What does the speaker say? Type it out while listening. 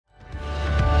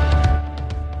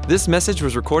This message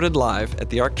was recorded live at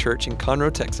the Ark Church in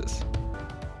Conroe, Texas.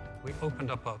 We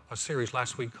opened up a series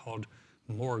last week called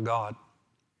More God,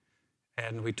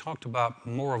 and we talked about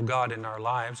more of God in our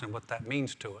lives and what that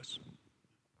means to us.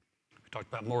 We talked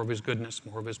about more of His goodness,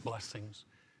 more of His blessings.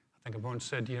 I think everyone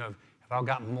said, if I've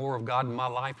got more of God in my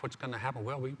life, what's going to happen?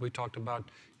 Well, we talked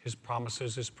about His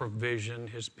promises, His provision,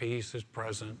 His peace, His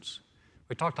presence.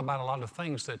 We talked about a lot of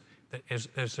things that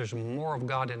as there's more of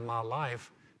God in my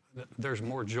life, there's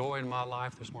more joy in my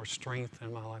life, there's more strength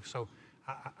in my life. So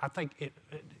I think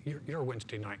you're a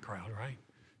Wednesday night crowd, right?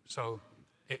 So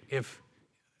if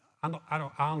I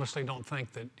honestly don't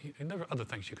think that there are other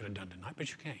things you could have done tonight, but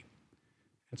you came.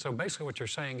 And so basically what you're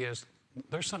saying is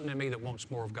there's something in me that wants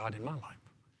more of God in my life.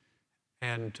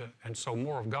 And so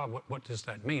more of God, what does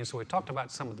that mean? So we talked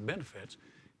about some of the benefits,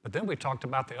 but then we talked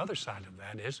about the other side of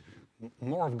that is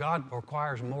more of God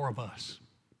requires more of us.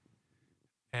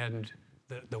 And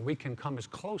that we can come as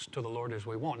close to the Lord as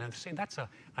we want. And see, that's a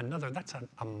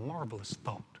marvelous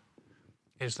thought,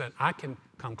 is that I can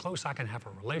come close, I can have a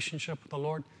relationship with the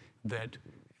Lord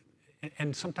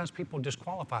and sometimes people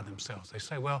disqualify themselves. They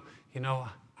say, well,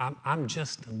 I'm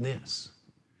just this.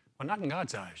 Well, not in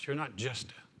God's eyes. You're not just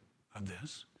a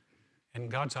this. In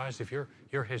God's eyes, if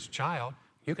you're His child,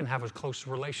 you can have as close a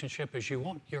relationship as you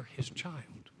want. You're His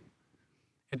child.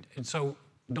 And so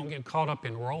don't get caught up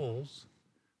in roles.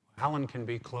 Alan can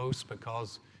be close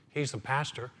because he's a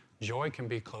pastor. Joy can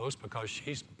be close because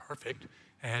she's perfect.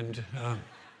 And,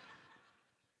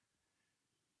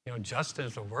 Justin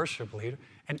is a worship leader.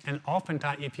 And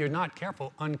oftentimes, if you're not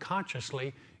careful,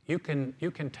 unconsciously, you can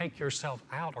take yourself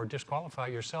out or disqualify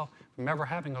yourself from ever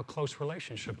having a close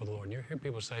relationship with the Lord. And you hear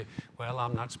people say, well,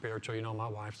 I'm not spiritual. My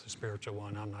wife's the spiritual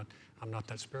one. I'm not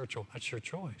that spiritual. That's your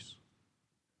choice.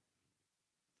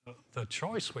 The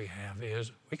choice we have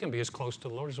is we can be as close to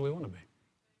the Lord as we want to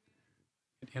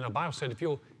be. The Bible said,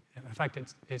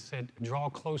 it said, draw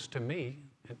close to me,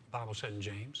 the Bible said in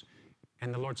James,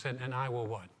 and the Lord said, and I will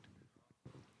what?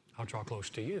 I'll draw close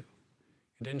to you.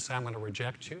 It didn't say I'm going to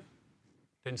reject you.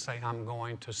 It didn't say I'm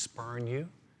going to spurn you.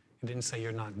 It didn't say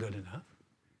you're not good enough.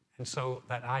 And so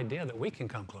that idea that we can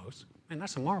come close, and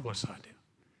that's a marvelous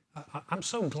idea. I'm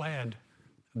so glad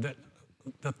that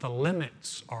the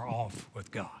limits are off with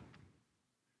God.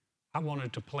 I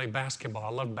wanted to play basketball. I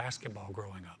loved basketball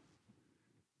growing up.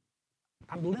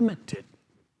 I'm limited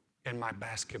in my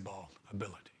basketball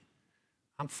ability.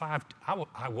 I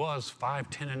was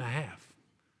 5'10" and a half.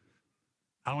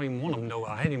 I don't even want to know.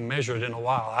 I hadn't even measured in a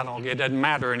while. It doesn't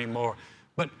matter anymore.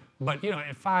 But at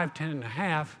 5'10" and a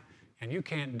half, and you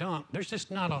can't dunk, there's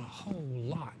just not a whole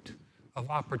lot of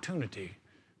opportunity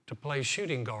to play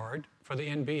shooting guard for the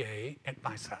NBA at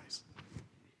my size.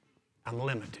 I'm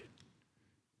limited.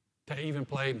 To even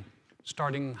play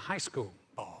starting high school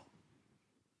ball.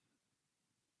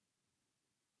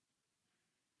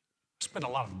 I spent a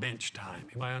lot of bench time.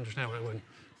 Anybody understand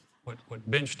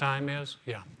what bench time is?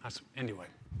 Yeah, anyway.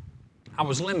 I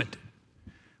was limited.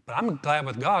 But I'm glad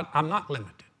with God, I'm not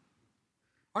limited.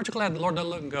 Aren't you glad the Lord doesn't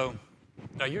look and go,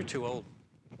 no, you're too old.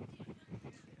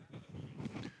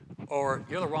 Or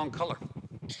you're the wrong color.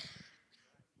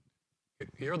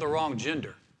 You're the wrong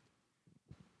gender.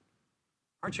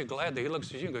 Aren't you glad that He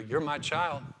looks at you and goes, you're my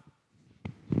child.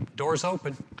 Door's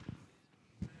open.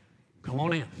 Come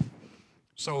on in.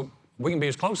 So we can be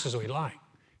as close as we like.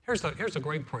 Here's a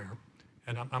great prayer.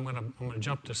 And I'm going to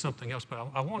jump to something else, but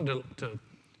I wanted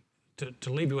to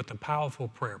leave you with a powerful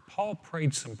prayer. Paul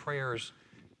prayed some prayers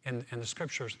in the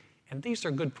Scriptures, and these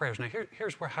are good prayers. Now,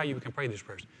 here's how you can pray these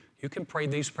prayers. You can pray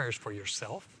these prayers for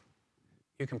yourself.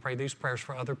 You can pray these prayers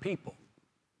for other people.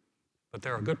 But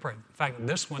they're a good prayer. In fact,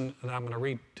 this one that I'm going to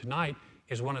read tonight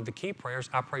is one of the key prayers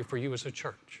I pray for you as a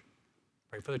church.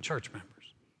 Pray for the church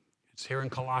members. It's here in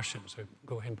Colossians. So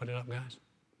go ahead and put it up, guys.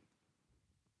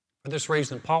 For this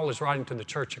reason, Paul is writing to the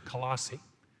church at Colossae,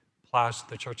 applies to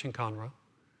the church in Conroe.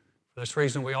 For this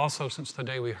reason, we also, since the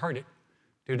day we heard it,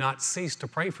 do not cease to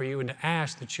pray for you and to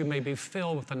ask that you may be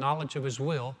filled with the knowledge of His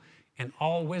will and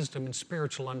all wisdom and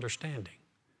spiritual understanding,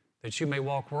 that you may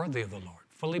walk worthy of the Lord,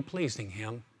 fully pleasing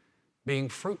Him, being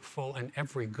fruitful in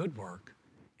every good work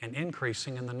and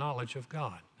increasing in the knowledge of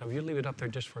God. Now, you leave it up there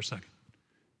just for a second.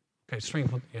 Okay,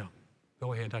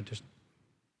 go ahead.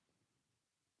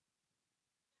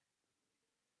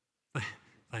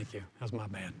 Thank you. That was my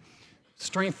bad.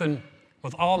 Strengthen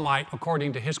with all might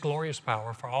according to His glorious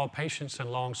power for all patience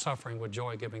and long suffering with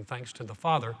joy, giving thanks to the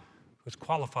Father who has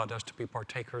qualified us to be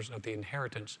partakers of the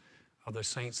inheritance of the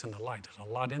saints in the light. There's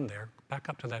a lot in there. Back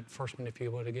up to that first one, if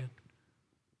you would, again.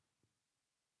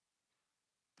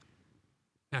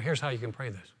 Now, here's how you can pray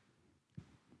this.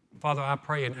 Father, I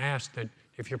pray and ask that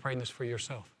if you're praying this for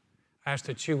yourself, I ask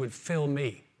that you would fill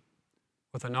me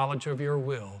with the knowledge of your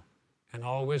will and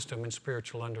all wisdom and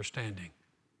spiritual understanding,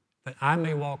 that I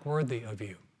may walk worthy of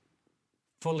you,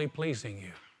 fully pleasing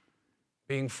you,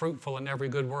 being fruitful in every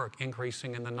good work,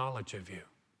 increasing in the knowledge of you.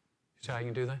 You see how you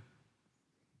can do that?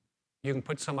 You can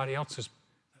put somebody else's,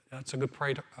 that's a good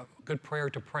prayer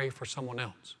to pray for someone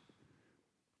else.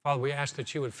 Father, we ask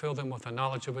that you would fill them with the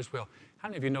knowledge of his will. How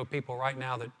many of you know people right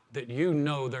now that you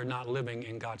know they're not living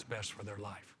in God's best for their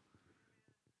life?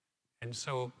 And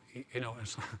so,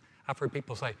 I've heard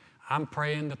people say, I'm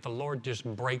praying that the Lord just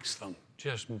breaks them.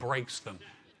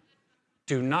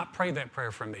 Do not pray that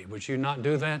prayer for me. Would you not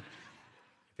do that?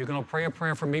 If you're going to pray a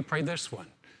prayer for me, pray this one.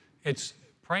 It's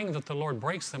praying that the Lord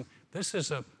breaks them.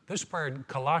 This prayer in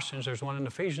Colossians, there's one in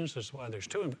Ephesians, there's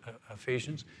two in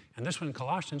Ephesians, and this one in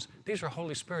Colossians. These are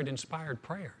Holy Spirit inspired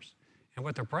prayers. And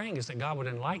what they're praying is that God would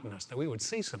enlighten us, that we would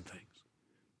see some things,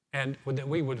 and that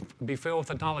we would be filled with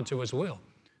the knowledge of his will.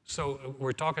 So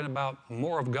we're talking about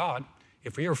more of God.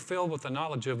 If we are filled with the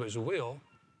knowledge of his will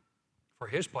for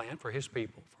his plan, for his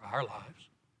people, for our lives.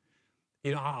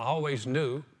 I always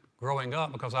knew growing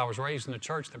up, because I was raised in a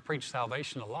church that preached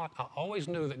salvation a lot, I always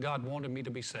knew that God wanted me to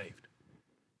be saved.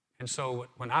 And so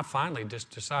when I finally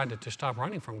just decided to stop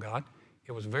running from God,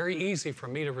 it was very easy for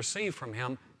me to receive from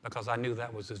him because I knew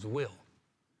that was his will.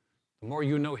 The more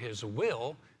you know his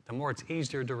will, the more it's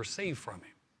easier to receive from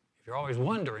him. If you're always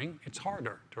wondering, it's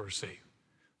harder to receive.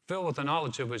 Filled with the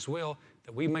knowledge of his will,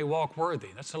 that we may walk worthy.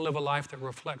 That's to live a life that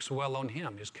reflects well on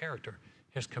him, his character,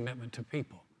 his commitment to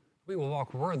people. We will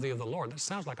walk worthy of the Lord. That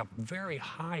sounds like a very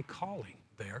high calling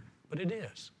there, but it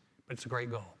is. But it's a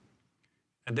great goal.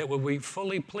 And that we'll be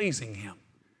fully pleasing him.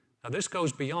 Now this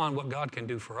goes beyond what God can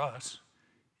do for us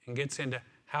and gets into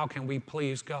how can we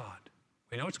please God.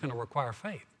 We know it's going to require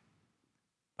faith,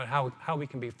 but how we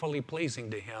can be fully pleasing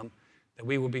to him, that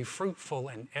we will be fruitful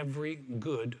in every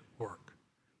good work.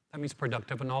 That means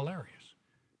productive in all areas.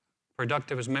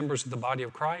 Productive as members of the body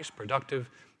of Christ, productive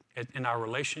in our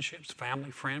relationships,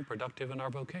 family, friend, productive in our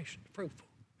vocation, fruitful,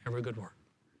 every good work.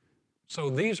 So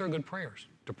these are good prayers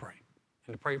to pray,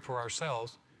 and to pray for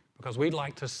ourselves, because we'd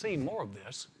like to see more of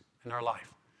this in our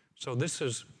life. So this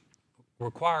is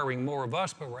requiring more of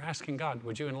us, but we're asking God,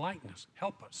 would you enlighten us,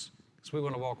 help us, because we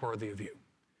want to walk worthy of you.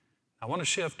 I want to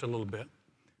shift a little bit,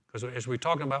 because as we're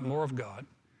talking about more of God,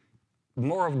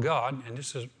 and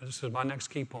this is my next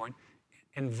key point,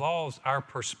 involves our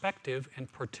perspective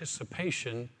and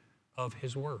participation of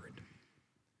his word.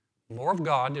 More of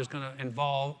God is going to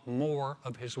involve more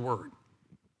of his word.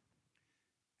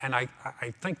 And I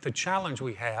think the challenge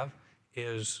we have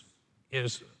is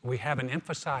we haven't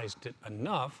emphasized it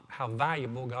enough how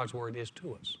valuable God's word is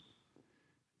to us.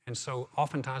 And so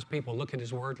oftentimes people look at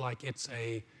his word like it's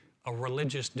a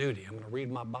religious duty. I'm going to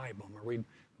read my Bible. I'm going to read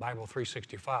Bible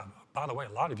 365. By the way,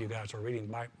 a lot of you guys are reading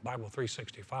Bible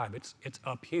 365. It's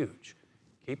up huge.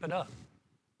 Keep it up.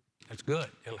 That's good.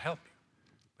 It'll help you.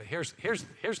 But here's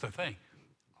the thing.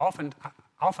 Often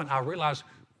I realize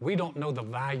we don't know the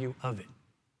value of it.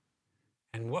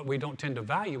 And what we don't tend to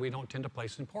value, we don't tend to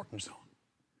place importance on.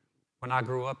 When I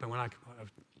grew up and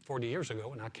 40 years ago,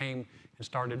 when I came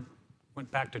and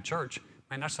went back to church,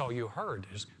 man, that's all you heard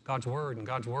is God's word and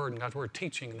God's word and God's word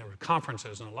teaching, and there were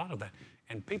conferences and a lot of that.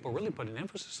 And people really put an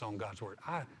emphasis on God's word.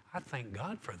 I thank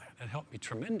God for that. It helped me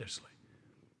tremendously.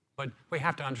 But we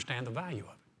have to understand the value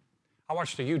of it. I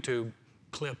watched a YouTube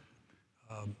clip.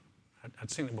 I'd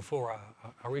seen it before.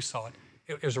 I resaw it.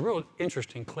 It was a real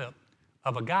interesting clip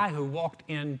of a guy who walked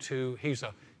into, he's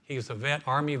a vet,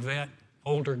 Army vet,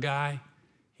 older guy.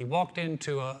 He walked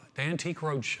into the Antique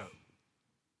Roadshow.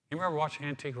 You remember watching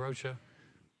Antique Roadshow?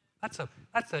 That's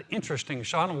an interesting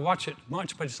show. I don't watch it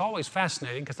much, but it's always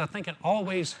fascinating because I think it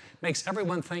always makes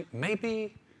everyone think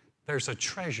maybe there's a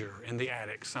treasure in the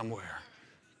attic somewhere.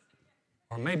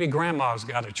 Or maybe grandma's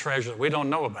got a treasure that we don't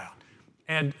know about.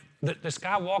 And this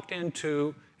guy walked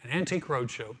into an Antique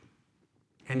Roadshow,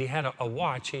 and he had a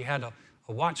watch. He had a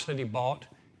watch that he bought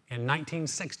in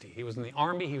 1960. He was in the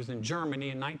Army. He was in Germany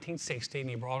in 1960, and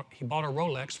he bought a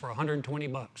Rolex for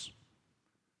 $120,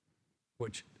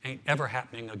 which ain't ever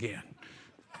happening again.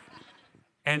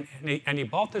 And he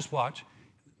bought this watch.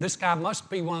 This guy must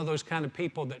be one of those kind of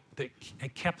people that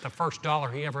kept the first dollar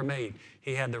he ever made.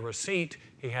 He had the receipt.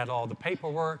 He had all the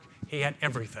paperwork. He had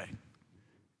everything.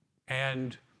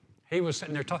 And he was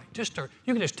sitting there talking.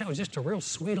 You can just tell he's just a real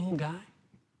sweet old guy.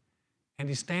 And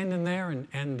he's standing there,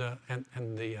 and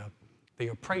the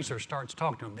appraiser starts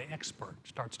talking to him. The expert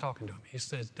starts talking to him. He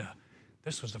says,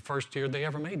 this was the first year they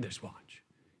ever made this watch.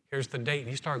 Here's the date. And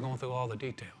he started going through all the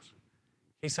details.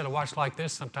 He said a watch like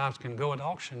this sometimes can go at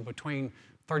auction between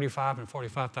 $35,000 and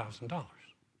 $45,000.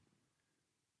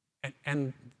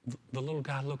 And the little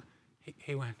guy looked,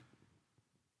 he went,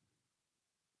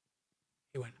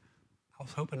 I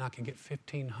was hoping I could get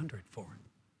 $1,500 for it.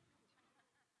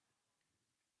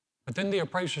 But then the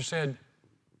appraiser said,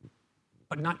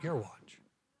 but not your watch.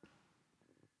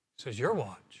 He says, your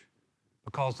watch,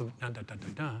 because of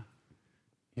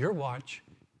your watch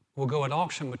will go at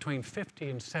auction between $50,000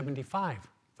 and $75,000.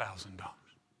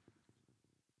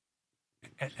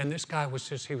 And this guy was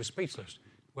speechless.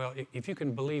 Well, if you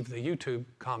can believe the YouTube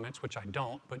comments, which I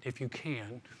don't, but if you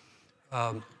can,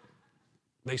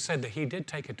 they said that he did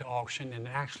take it to auction and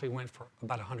it actually went for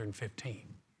about $115,000.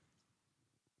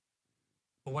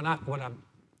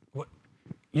 But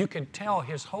you could tell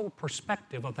his whole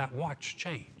perspective of that watch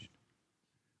changed.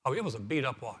 Oh, it was a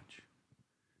beat-up watch.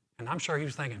 And I'm sure he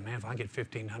was thinking, man, if I get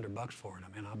 $1,500 for it,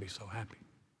 I'll be so happy.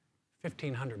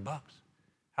 $1,500. How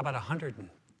about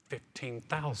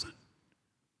 $115,000?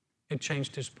 It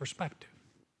changed his perspective.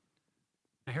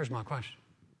 Now, here's my question.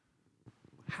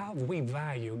 How do we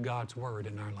value God's word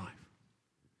in our life?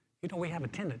 We have a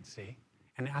tendency,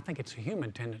 and I think it's a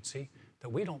human tendency, that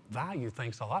we don't value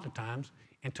things a lot of times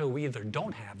until we either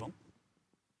don't have them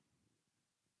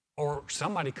or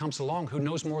somebody comes along who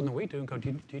knows more than we do and go,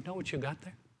 do you know what you got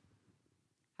there?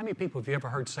 How many people have you ever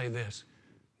heard say this?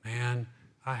 Man,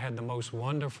 I had the most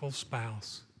wonderful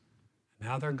spouse.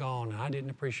 Now they're gone and I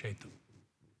didn't appreciate them.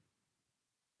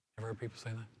 Ever heard people say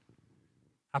that?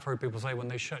 I've heard people say when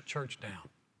they shut church down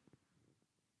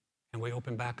and we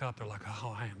open back up, they're like,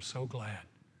 oh, I am so glad.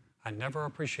 I never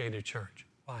appreciated church.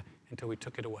 Why? Until we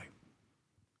took it away.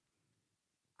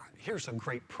 Here's a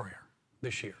great prayer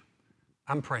this year.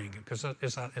 I'm praying it because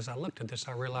as I looked at this,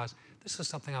 I realized this is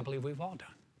something I believe we've all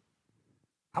done.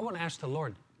 I want to ask the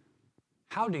Lord,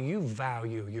 how do you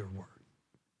value your word?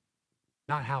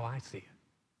 Not how I see it.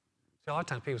 See, a lot of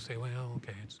times people say, well,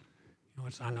 okay,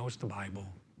 I know it's the Bible.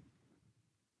 I'm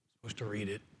supposed to read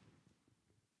it.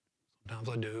 Sometimes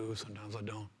I do, sometimes I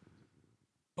don't.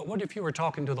 But what if you were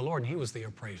talking to the Lord and he was the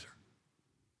appraiser?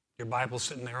 Your Bible's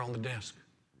sitting there on the desk.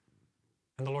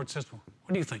 And the Lord says, well,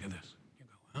 what do you think of this? You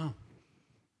go, well,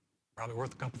 probably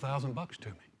worth a couple $1,000 to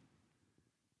me.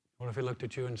 What if he looked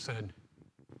at you and said,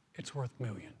 it's worth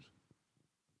millions?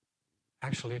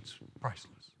 Actually, it's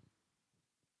priceless.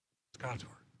 It's God's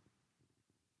word.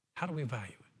 How do we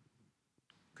value it?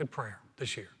 Good prayer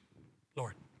this year.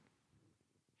 Lord,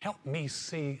 help me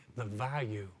see the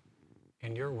value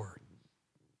in your word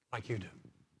like you do.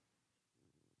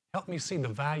 Help me see the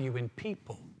value in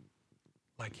people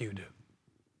like you do.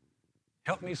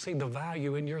 Help me see the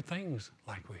value in your things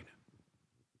like we do.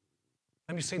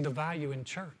 Let me see the value in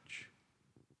church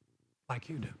like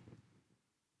you do.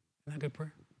 Isn't that good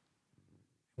prayer?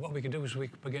 What we can do is we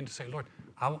can begin to say, Lord,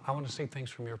 I want to see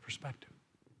things from your perspective.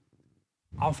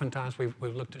 Oftentimes we've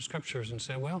looked at scriptures and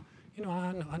said, well,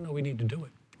 I know we need to do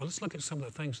it. Well, let's look at some of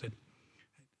the things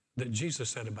that Jesus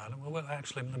said about it. Well,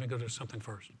 actually, let me go to something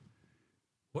first.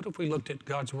 What if we looked at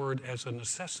God's word as a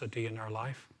necessity in our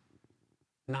life,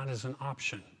 not as an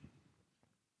option?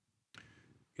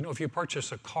 If you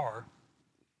purchase a car,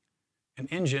 an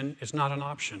engine is not an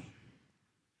option.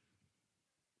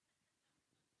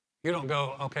 You don't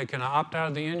go, okay, can I opt out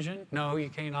of the engine? No, you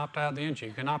can't opt out of the engine.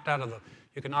 You can opt out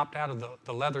of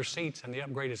the leather seats and the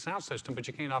upgraded sound system, but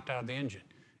you can't opt out of the engine.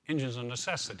 Engine's a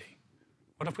necessity.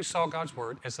 What if we saw God's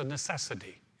word as a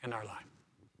necessity in our life?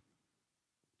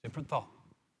 Different thought.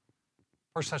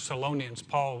 1 Thessalonians,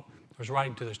 Paul was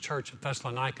writing to this church at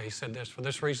Thessalonica. He said this, for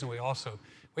this reason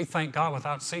we thank God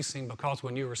without ceasing, because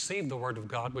when you received the word of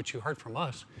God, which you heard from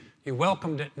us, you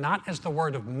welcomed it not as the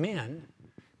word of men,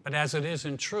 but as it is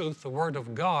in truth, the word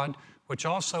of God, which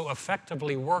also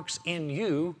effectively works in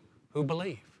you who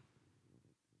believe.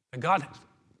 And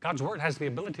God's word has the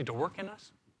ability to work in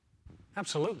us?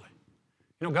 Absolutely.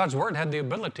 God's word had the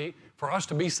ability for us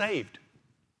to be saved.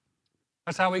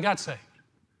 That's how we got saved.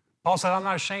 Paul said, I'm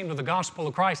not ashamed of the gospel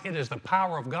of Christ. It is the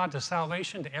power of God to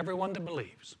salvation to everyone that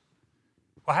believes.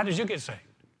 Well, how did you get saved?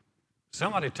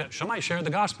 Somebody shared the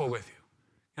gospel with you.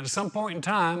 And at some point in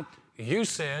time, you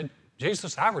said,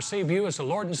 Jesus, I receive you as the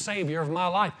Lord and Savior of my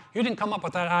life. You didn't come up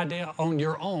with that idea on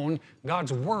your own.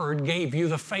 God's word gave you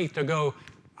the faith to go,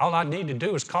 all I need to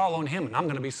do is call on him and I'm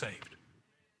going to be saved.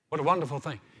 What a wonderful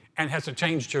thing. And has it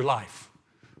changed your life?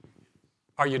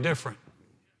 Are you different?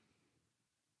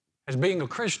 Has being a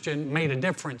Christian made a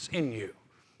difference in you?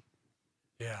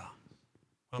 Yeah.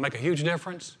 Will it make a huge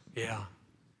difference? Yeah.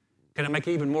 Can it make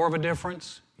even more of a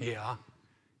difference? Yeah.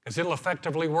 Because it'll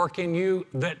effectively work in you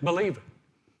that believe it.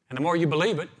 And the more you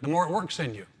believe it, the more it works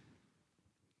in you.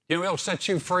 You know, it'll set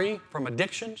you free from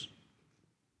addictions.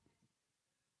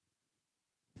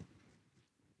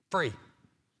 Free.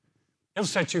 It'll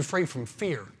set you free from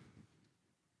fear.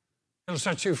 It'll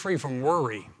set you free from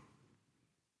worry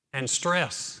and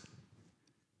stress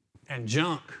and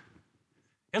junk.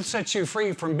 It'll set you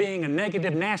free from being a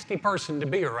negative, nasty person to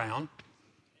be around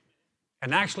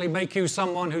and actually make you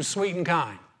someone who's sweet and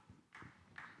kind.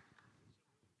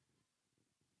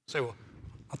 Say, well,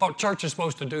 I thought church is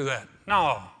supposed to do that.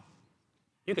 No.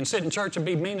 You can sit in church and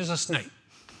be mean as a snake.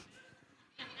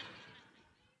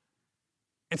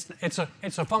 It's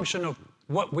a function of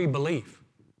what we believe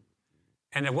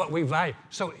and of what we value.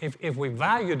 So if we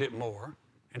valued it more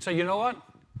and say, you know what?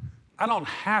 I don't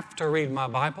have to read my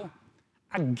Bible.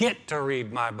 I get to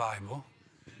read my Bible.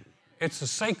 It's a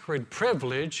sacred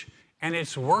privilege, and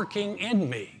it's working in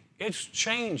me. It's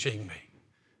changing me.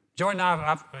 Joy and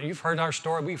I, you've heard our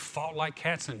story. We fought like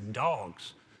cats and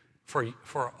dogs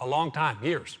for a long time,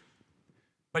 years.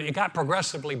 But it got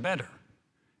progressively better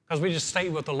because we just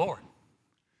stayed with the Lord.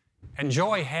 And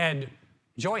Joy had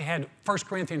 1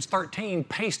 Corinthians 13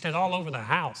 pasted all over the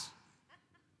house.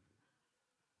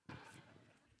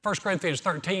 1 Corinthians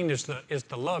 13 is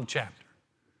the love chapter.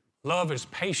 Love is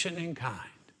patient and kind.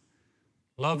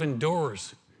 Love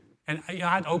endures. And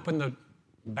I'd open the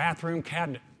bathroom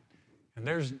cabinet, and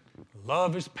there's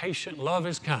love is patient, love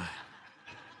is kind.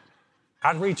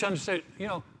 I'd reach under and say, you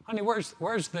know, honey, where's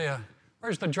the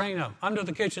Drano? Under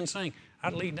the kitchen sink.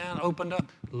 I'd lean down, opened up.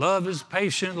 Love is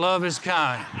patient, love is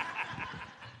kind.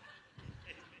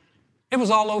 It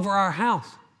was all over our house.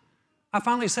 I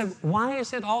finally said, why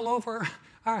is it all over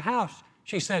our house?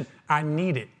 She said, I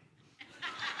need it.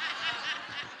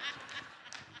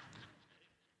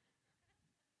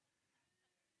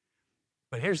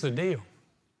 But here's the deal.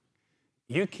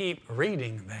 You keep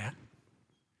reading that.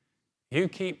 You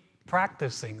keep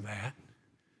practicing that.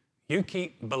 You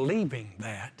keep believing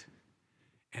that.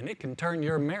 And it can turn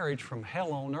your marriage from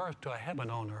hell on earth to a heaven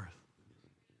on earth.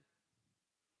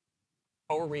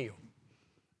 For real.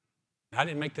 I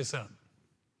didn't make this up.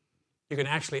 You can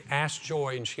actually ask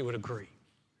Joy and she would agree.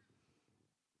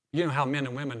 You know how men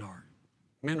and women are.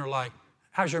 Men are like,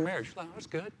 how's your marriage? Like, oh, it's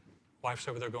good. Wife's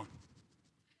over there going.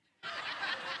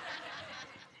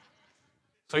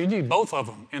 So you need both of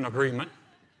them in agreement.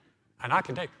 And I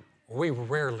can tell you, we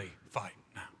rarely fight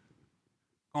now.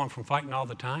 Going from fighting all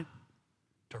the time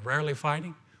to rarely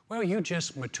fighting. Well, you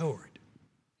just matured.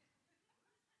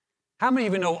 How many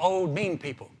of you know old, mean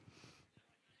people?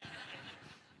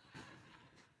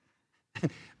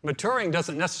 Maturing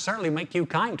doesn't necessarily make you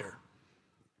kinder.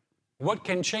 What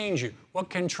can change you? What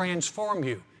can transform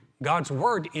you? God's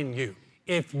word in you.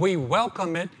 If we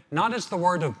welcome it, not as the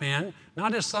word of men,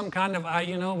 not as some kind of, I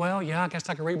guess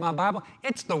I can read my Bible.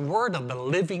 It's the word of the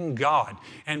living God.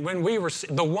 And when we were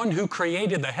the one who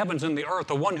created the heavens and the earth,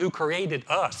 the one who created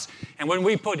us, and when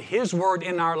we put his word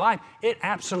in our life, it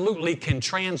absolutely can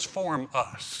transform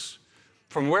us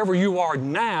from wherever you are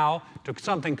now to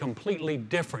something completely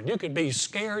different. You could be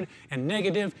scared and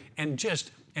negative and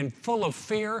full of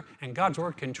fear, and God's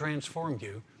word can transform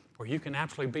you, where you can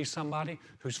actually be somebody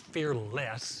who's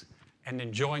fearless and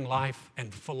enjoying life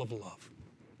and full of love.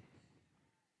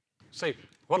 See,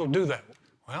 what'll do that?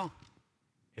 Well,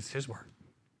 it's his word.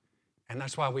 And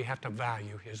that's why we have to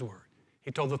value his word.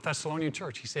 He told the Thessalonian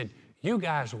church, he said, you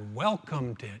guys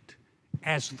welcomed it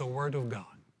as the word of God.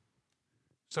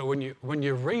 So when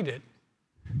you read it,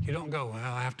 you don't go,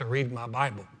 well, I have to read my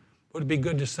Bible. Would it be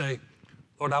good to say,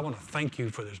 Lord, I want to thank you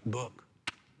for this book.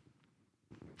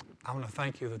 I want to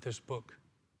thank you that this book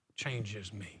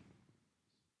changes me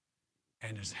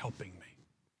and is helping me.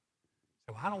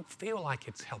 So I don't feel like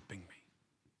it's helping me.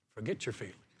 Forget your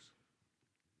feelings.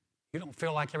 You don't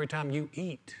feel like every time you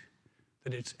eat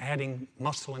that it's adding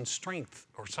muscle and strength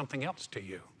or something else to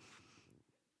you.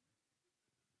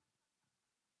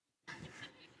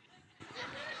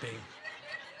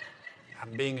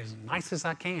 I'm being as nice as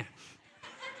I can.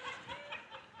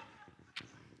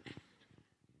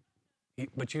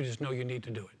 But you just know you need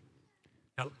to do it.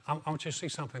 Now, I want you to see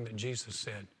something that Jesus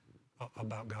said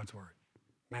about God's word.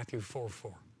 Matthew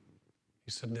 4:4. He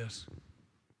said this.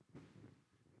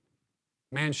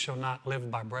 Man shall not live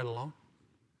by bread alone,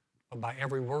 but by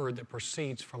every word that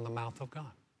proceeds from the mouth of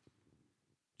God.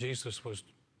 Jesus was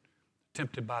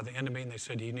tempted by the enemy, and they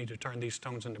said, you need to turn these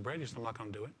stones into bread. He said, I'm not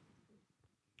going to do it.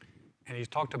 And he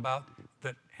talked about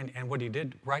that, and what he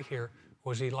did right here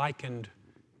was he likened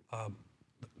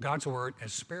God's word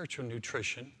as spiritual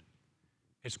nutrition.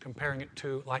 It's comparing it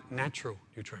to like natural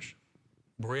nutrition.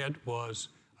 Bread was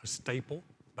a staple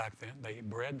back then. They ate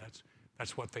bread.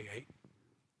 That's what they ate.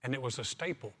 And it was a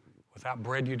staple. Without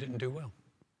bread, you didn't do well.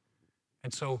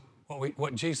 And so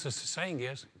what Jesus is saying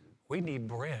is we need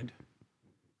bread.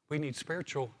 We need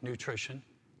spiritual nutrition,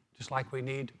 just like we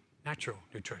need natural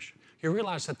nutrition. You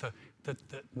realize that the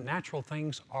natural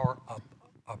things are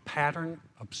a pattern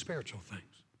of spiritual things.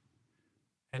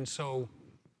 And so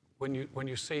when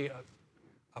you see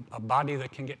a body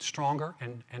that can get stronger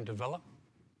and develop,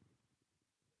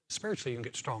 spiritually you can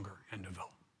get stronger and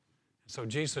develop. So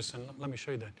Jesus, and let me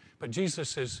show you that. But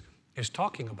Jesus is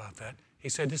talking about that. He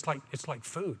said it's like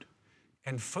food.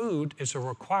 And food is a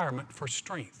requirement for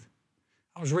strength.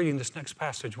 I was reading this next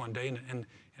passage one day, and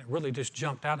it really just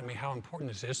jumped out at me how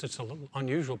important this is. It's a little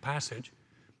unusual passage.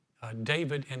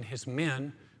 David and his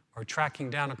men are tracking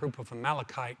down a group of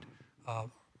Amalekite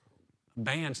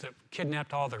bands that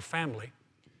kidnapped all their family.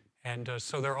 And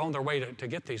so they're on their way to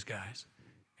get these guys.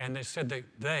 And they said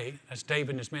that's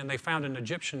David and his men, they found an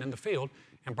Egyptian in the field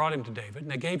and brought him to David.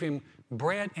 And they gave him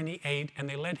bread and he ate, and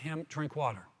they let him drink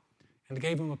water. And they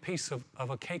gave him a piece of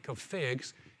a cake of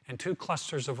figs and 2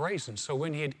 clusters of raisins. So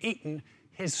when he had eaten,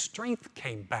 his strength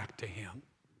came back to him.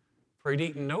 For he'd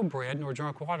eaten no bread nor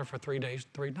drunk water for 3 days,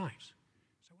 3 nights.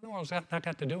 So what in the world has that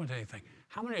got to do with anything?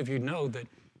 How many of you know that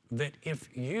if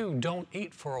you don't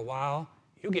eat for a while,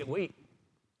 you get weak?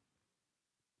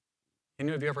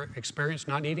 Any of you ever experienced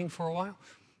not eating for a while?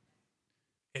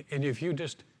 And if you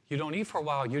don't eat for a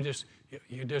while, you just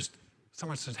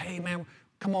someone says, hey man,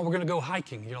 come on, we're gonna go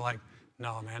hiking. You're like,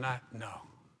 no man, no.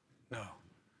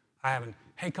 I haven't.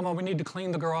 Hey, come on, we need to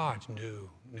clean the garage. No.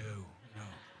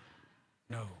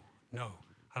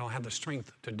 I don't have the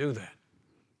strength to do that.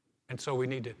 And so we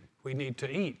need to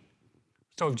eat.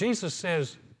 So if Jesus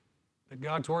says that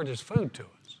God's word is food to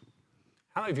us,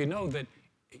 how many of you know that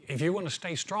if you want to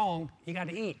stay strong, you got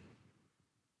to eat?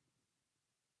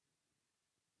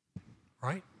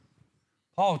 Right?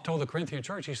 Paul told the Corinthian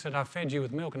church, he said, I fed you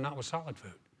with milk and not with solid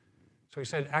food. So he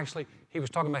said, actually, he was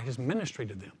talking about his ministry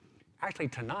to them. Actually,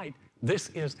 tonight, this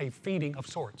is a feeding of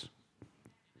sorts.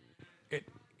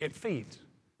 It feeds.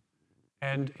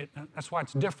 And that's why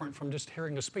it's different from just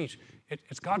hearing a speech.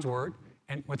 It's God's word,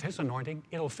 and with his anointing,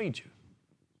 it'll feed you.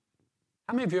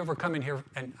 How many of you ever come in here,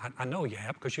 and I know you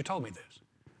have because you told me this.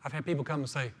 I've had people come and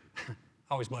say,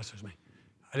 always blesses me,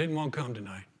 I didn't want to come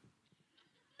tonight.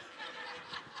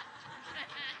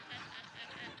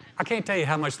 I can't tell you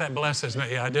how much that blesses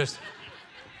me.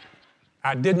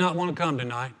 I did not want to come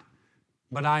tonight,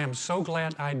 but I am so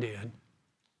glad I did.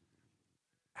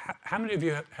 How many of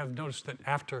you have noticed that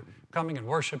after coming and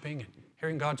worshiping and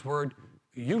hearing God's word,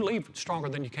 you leave stronger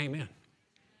than you came in?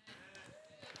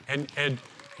 And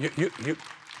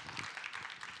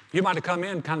you might have come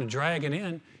in kind of dragging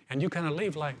in, and you kind of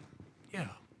leave like, yeah,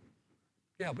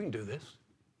 we can do this.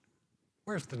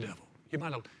 Where's the devil? You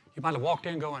might have walked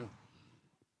in going,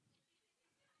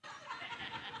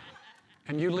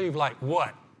 and you leave like,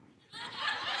 what?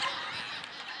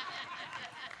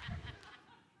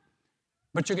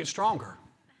 But you get stronger.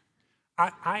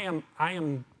 I am,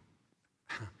 and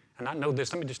I know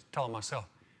this, let me just tell it myself.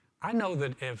 I know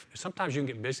that if sometimes you can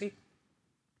get busy,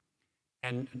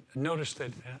 and notice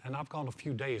that, and I've gone a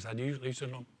few days, I usually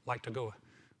don't like to go,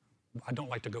 I don't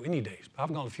like to go any days, but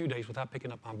I've gone a few days without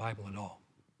picking up my Bible at all.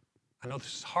 I know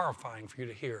this is horrifying for you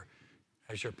to hear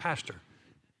as your pastor,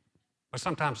 but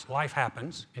sometimes life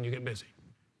happens and you get busy.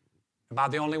 Am I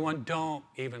the only one? Don't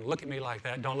even look at me like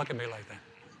that. Don't look at me like that.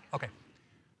 Okay.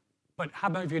 But how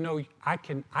about if you know, I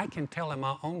can tell in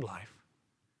my own life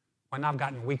when I've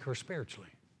gotten weaker spiritually.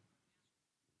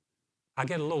 I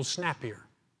get a little snappier.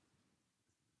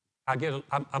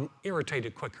 I'm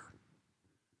irritated quicker.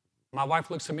 My wife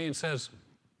looks at me and says,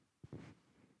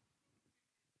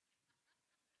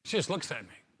 she just looks at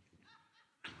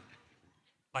me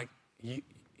like, you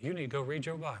need to go read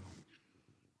your Bible.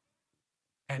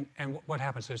 And what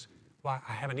happens is, well,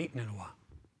 I haven't eaten in a while.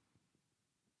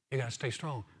 You got to stay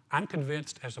strong. I'm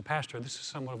convinced as a pastor, this is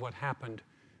somewhat of what happened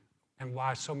and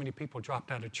why so many people dropped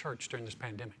out of church during this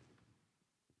pandemic.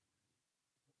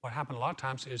 What happened a lot of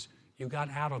times is you got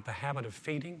out of the habit of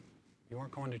feeding. You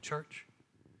weren't going to church.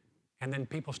 And then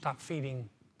people stopped feeding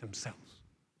themselves.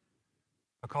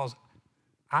 Because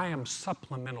I am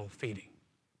supplemental feeding.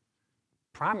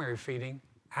 Primary feeding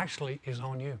actually is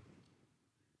on you.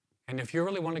 And if you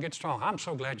really want to get strong, I'm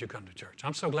so glad you come to church.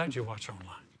 I'm so glad you watch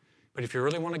online. But if you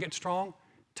really want to get strong,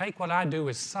 take what I do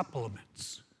as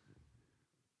supplements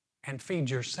and feed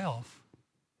yourself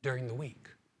during the week.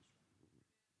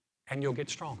 And you'll get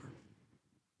stronger.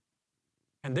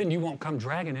 And then you won't come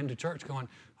dragging into church going,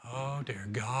 oh, dear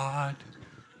God,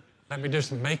 let me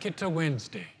just make it to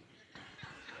Wednesday.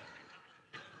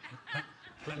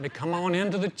 Let me come on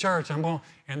into the church.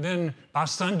 And then by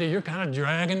Sunday, you're kind of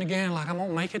dragging again like I'm going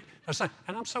to make it. And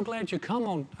I'm so glad you come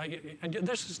on. And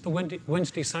this is the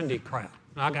Wednesday, Sunday crowd.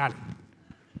 I got it.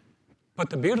 But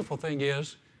the beautiful thing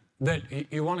is that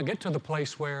you want to get to the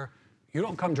place where you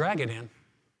don't come dragging in.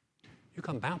 You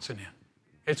come bouncing in.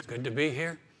 It's good to be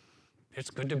here. It's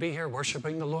good to be here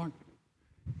worshiping the Lord.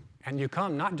 And you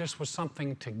come not just with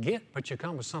something to get, but you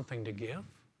come with something to give.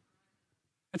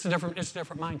 It's a different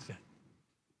mindset.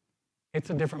 It's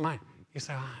a different mind. You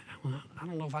say, I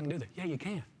don't know if I can do that. Yeah, you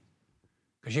can.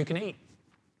 Because you can eat.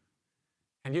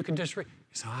 And you can just read.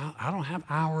 You say, I don't have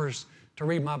hours to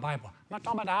read my Bible. I'm not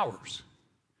talking about hours.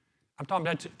 I'm talking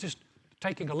about just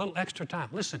taking a little extra time.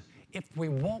 Listen, if we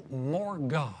want more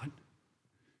God,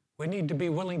 we need to be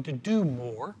willing to do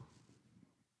more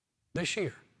this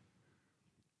year.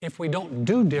 If we don't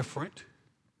do different,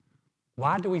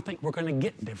 why do we think we're going to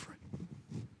get different?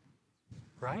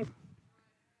 Right?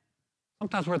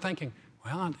 Sometimes we're thinking,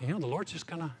 well, the Lord's just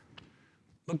going to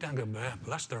look down and go,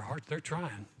 bless their hearts, they're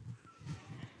trying.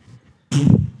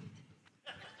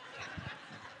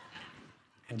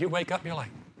 And you wake up, you're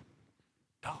like,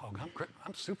 dog,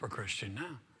 I'm super Christian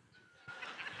now.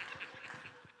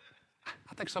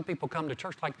 I think some people come to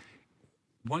church like,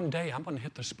 one day I'm going to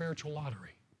hit the spiritual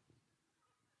lottery.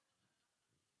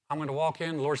 I'm going to walk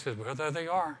in, the Lord says, well, there they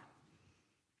are.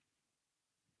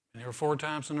 And there were 4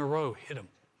 times in a row, hit them.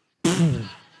 And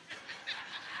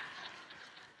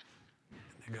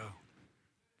they go,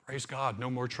 praise God, no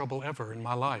more trouble ever in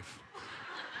my life.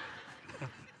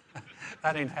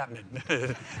 That ain't happening.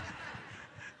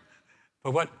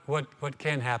 But what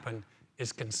can happen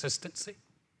is consistency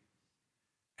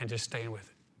and just staying with it.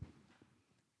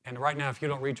 And right now, if you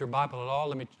don't read your Bible at all,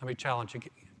 let me challenge you.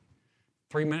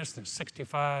 3 minutes and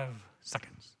 65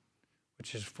 seconds,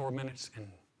 which is 4 minutes and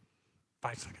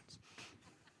 5 seconds.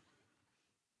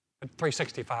 But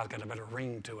 365's got a better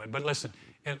ring to it. But listen,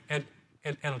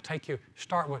 it'll take you,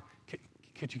 start with,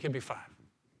 could you give me 5?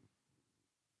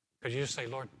 Because you just say,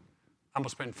 Lord, I'm going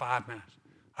to spend 5 minutes.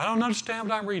 I don't understand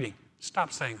what I'm reading.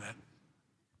 Stop saying that.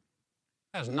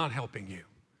 That is not helping you.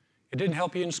 It didn't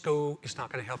help you in school. It's not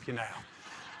going to help you now.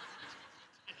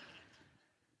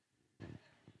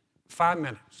 5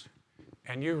 minutes.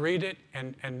 And you read it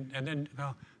and then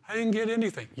go, I didn't get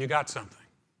anything. You got something.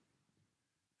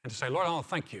 And to say, Lord, I want to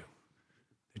thank you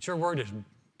that your word is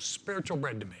spiritual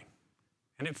bread to me.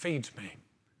 And it feeds me.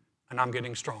 And I'm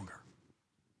getting stronger.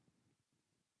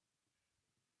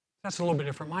 That's a little bit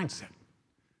different mindset.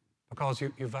 Because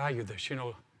you value this.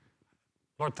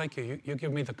 Lord, thank you. You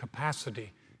give me the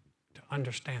capacity to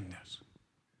understand this.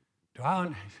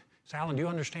 Alan, do you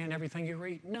understand everything you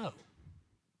read? No.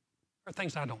 There are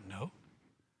things I don't know.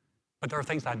 But there are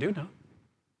things I do know.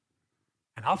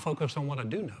 And I'll focus on what I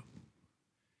do know.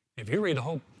 If you read a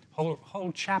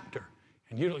whole chapter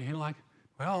and you're like,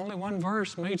 well, only one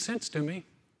verse made sense to me.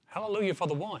 Hallelujah for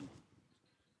the one.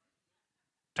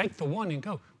 Take the one and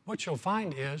go. What you'll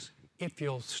find is, if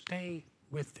you'll stay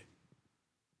with it,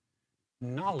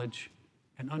 knowledge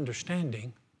and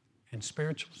understanding and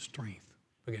spiritual strength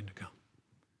begin to come.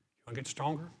 You want to get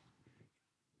stronger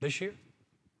this year?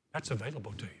 That's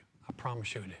available to you. I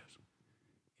promise you it is.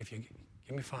 If you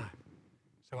give me 5.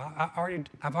 So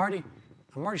I'm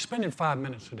already spending 5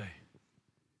 minutes a day.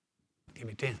 Give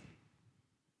me 10.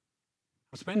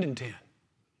 I'm spending 10.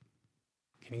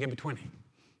 Can you give me 20?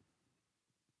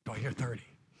 Do I hear 30?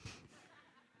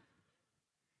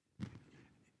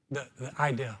 The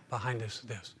idea behind this is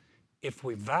this. If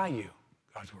we value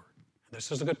God's word, and this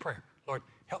is a good prayer, Lord,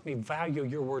 help me value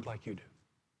your word like you do.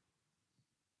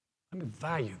 Let me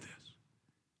value this.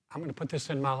 I'm going to put this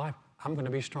in my life. I'm going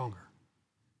to be stronger.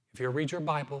 If you read your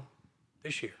Bible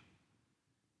this year,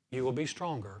 you will be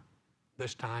stronger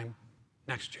this time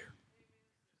next year.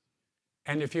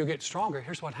 And if you get stronger,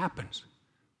 here's what happens.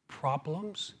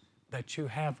 Problems that you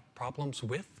have problems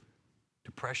with,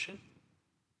 depression,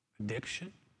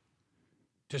 addiction,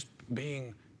 just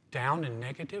being down and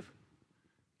negative,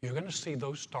 you're going to see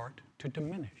those start to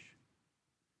diminish.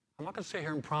 I'm not going to sit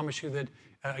here and promise you that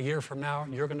a year from now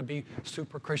you're going to be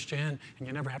super Christian and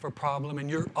you never have a problem and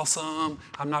you're awesome.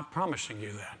 I'm not promising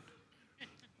you that.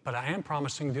 But I am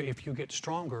promising that if you get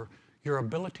stronger, your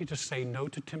ability to say no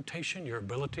to temptation, your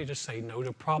ability to say no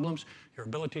to problems, your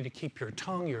ability to keep your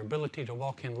tongue, your ability to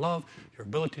walk in love,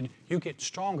 you get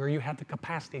stronger, you have the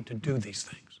capacity to do these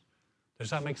things. Does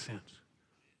that make sense?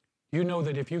 You know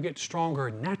that if you get stronger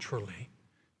naturally,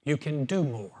 you can do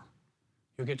more.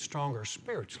 You get stronger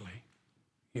spiritually,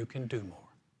 you can do more.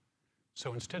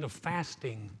 So instead of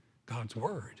fasting God's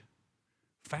word,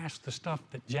 fast the stuff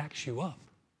that jacks you up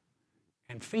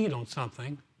and feed on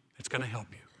something that's going to help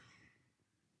you.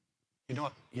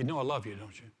 You know I love you,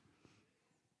 don't you?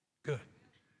 Good.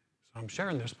 So I'm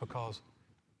sharing this because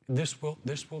this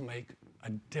will make a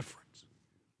difference.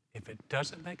 If it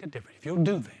doesn't make a difference, if you'll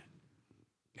do that,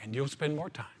 and you'll spend more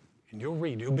time, and you'll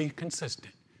read, you'll be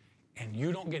consistent, and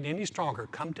you don't get any stronger,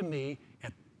 come to me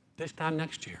at this time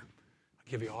next year. I'll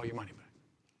give you all your money back.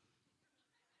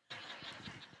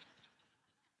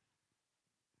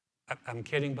 I'm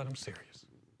kidding, but I'm serious.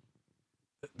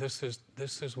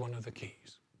 This is one of the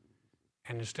keys.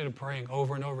 And instead of praying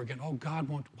over and over again, oh, God,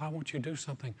 why won't you do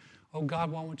something? Oh,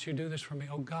 God, why won't you do this for me?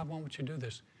 Oh, God, why won't you do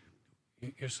this?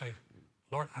 You say,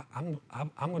 Lord, I'm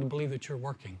going to believe that you're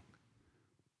working.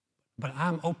 But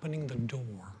I'm opening the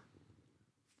door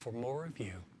for more of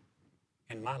you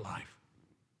in my life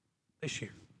this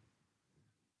year.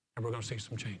 And we're going to see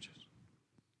some changes.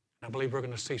 And I believe we're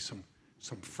going to see some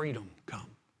freedom come,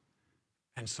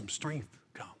 and some strength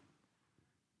come,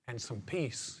 and some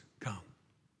peace come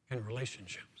in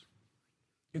relationships.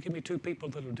 You give me two people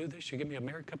that will do this, you give me a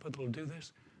married couple that will do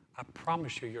this, I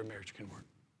promise you your marriage can work.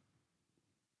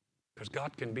 Because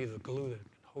God can be the glue that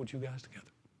holds you guys together.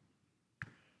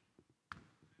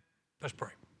 Let's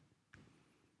pray.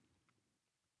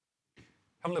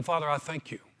 Heavenly Father, I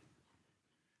thank you.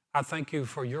 I thank you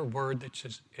for your word that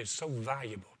is so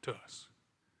valuable to us.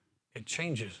 It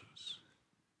changes us.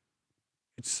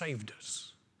 It saved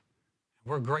us.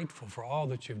 We're grateful for all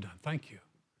that you've done. Thank you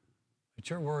that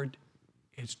your word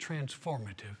is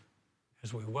transformative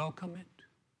as we welcome it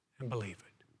and believe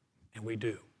it. And we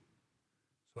do.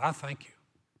 So I thank you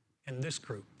in this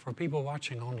group, for people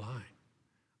watching online.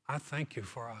 I thank you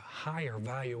for a higher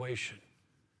valuation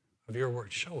of your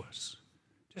word. Show us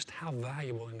just how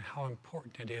valuable and how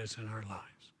important it is in our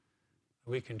lives.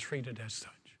 We can treat it as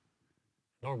such.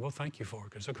 Lord, we'll thank you for it,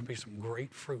 because there could be some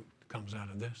great fruit that comes out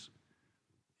of this.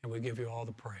 And we give you all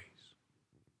the praise.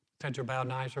 Heads are bowed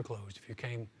and eyes are closed. If you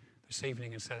came this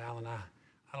evening and said, Alan, I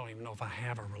don't even know if I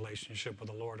have a relationship with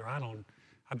the Lord, or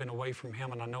I've been away from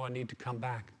him and I know I need to come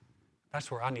back. That's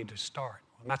where I need to start.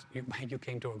 Well, you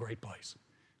came to a great place,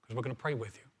 because we're going to pray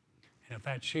with you. And if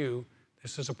that's you,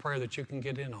 this is a prayer that you can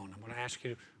get in on. I'm going to ask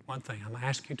you one thing. I'm going to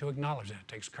ask you to acknowledge that. It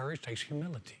takes courage, it takes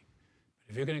humility.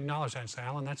 But if you can acknowledge that and say,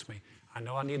 Alan, that's me. I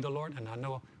know I need the Lord, and I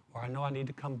know I need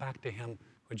to come back to him.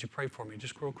 Would you pray for me?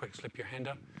 Just real quick, slip your hand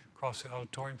up across the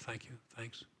auditorium. Thank you.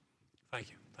 Thanks. Thank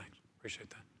you. Thanks. Appreciate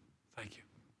that. Thank you.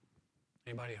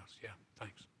 Anybody else? Yeah,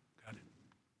 thanks. Got it.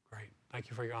 Great. Thank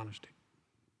you for your honesty.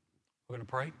 We're going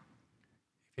to pray. If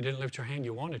you didn't lift your hand,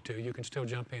 you wanted to, you can still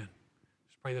jump in.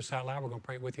 Just pray this out loud. We're going to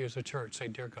pray it with you as a church. Say,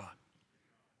 dear God,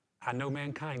 I know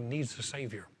mankind needs a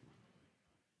Savior.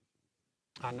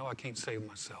 I know I can't save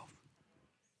myself.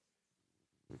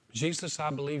 Jesus,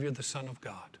 I believe you're the Son of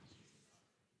God.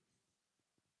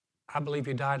 I believe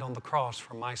you died on the cross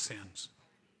for my sins.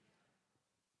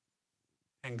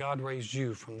 And God raised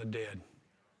you from the dead.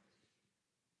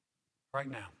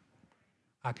 Right now,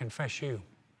 I confess you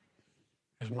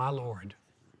as my Lord,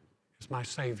 as my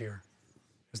Savior,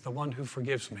 as the one who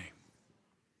forgives me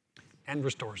and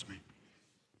restores me.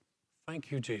 Thank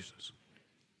you, Jesus.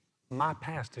 My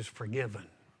past is forgiven.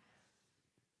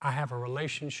 I have a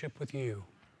relationship with you.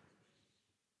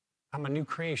 I'm a new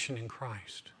creation in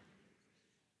Christ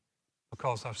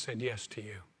because I've said yes to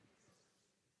you.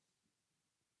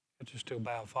 I just still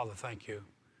bow. Father, thank you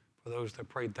for those that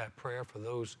prayed that prayer, for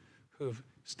those who have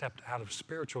stepped out of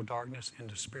spiritual darkness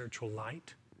into spiritual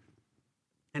light,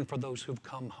 and for those who've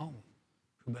come home,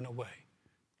 who've been away.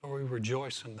 Lord, we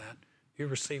rejoice in that. You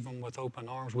receive them with open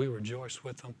arms. We rejoice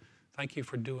with them. Thank you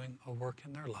for doing a work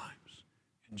in their lives.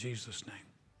 In Jesus' name,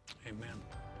 amen.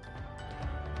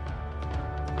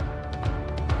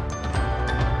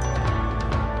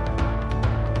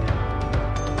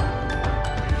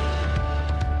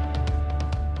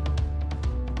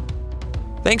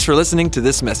 Thanks for listening to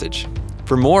this message.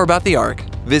 For more about the Ark,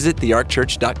 visit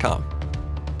thearkchurch.com.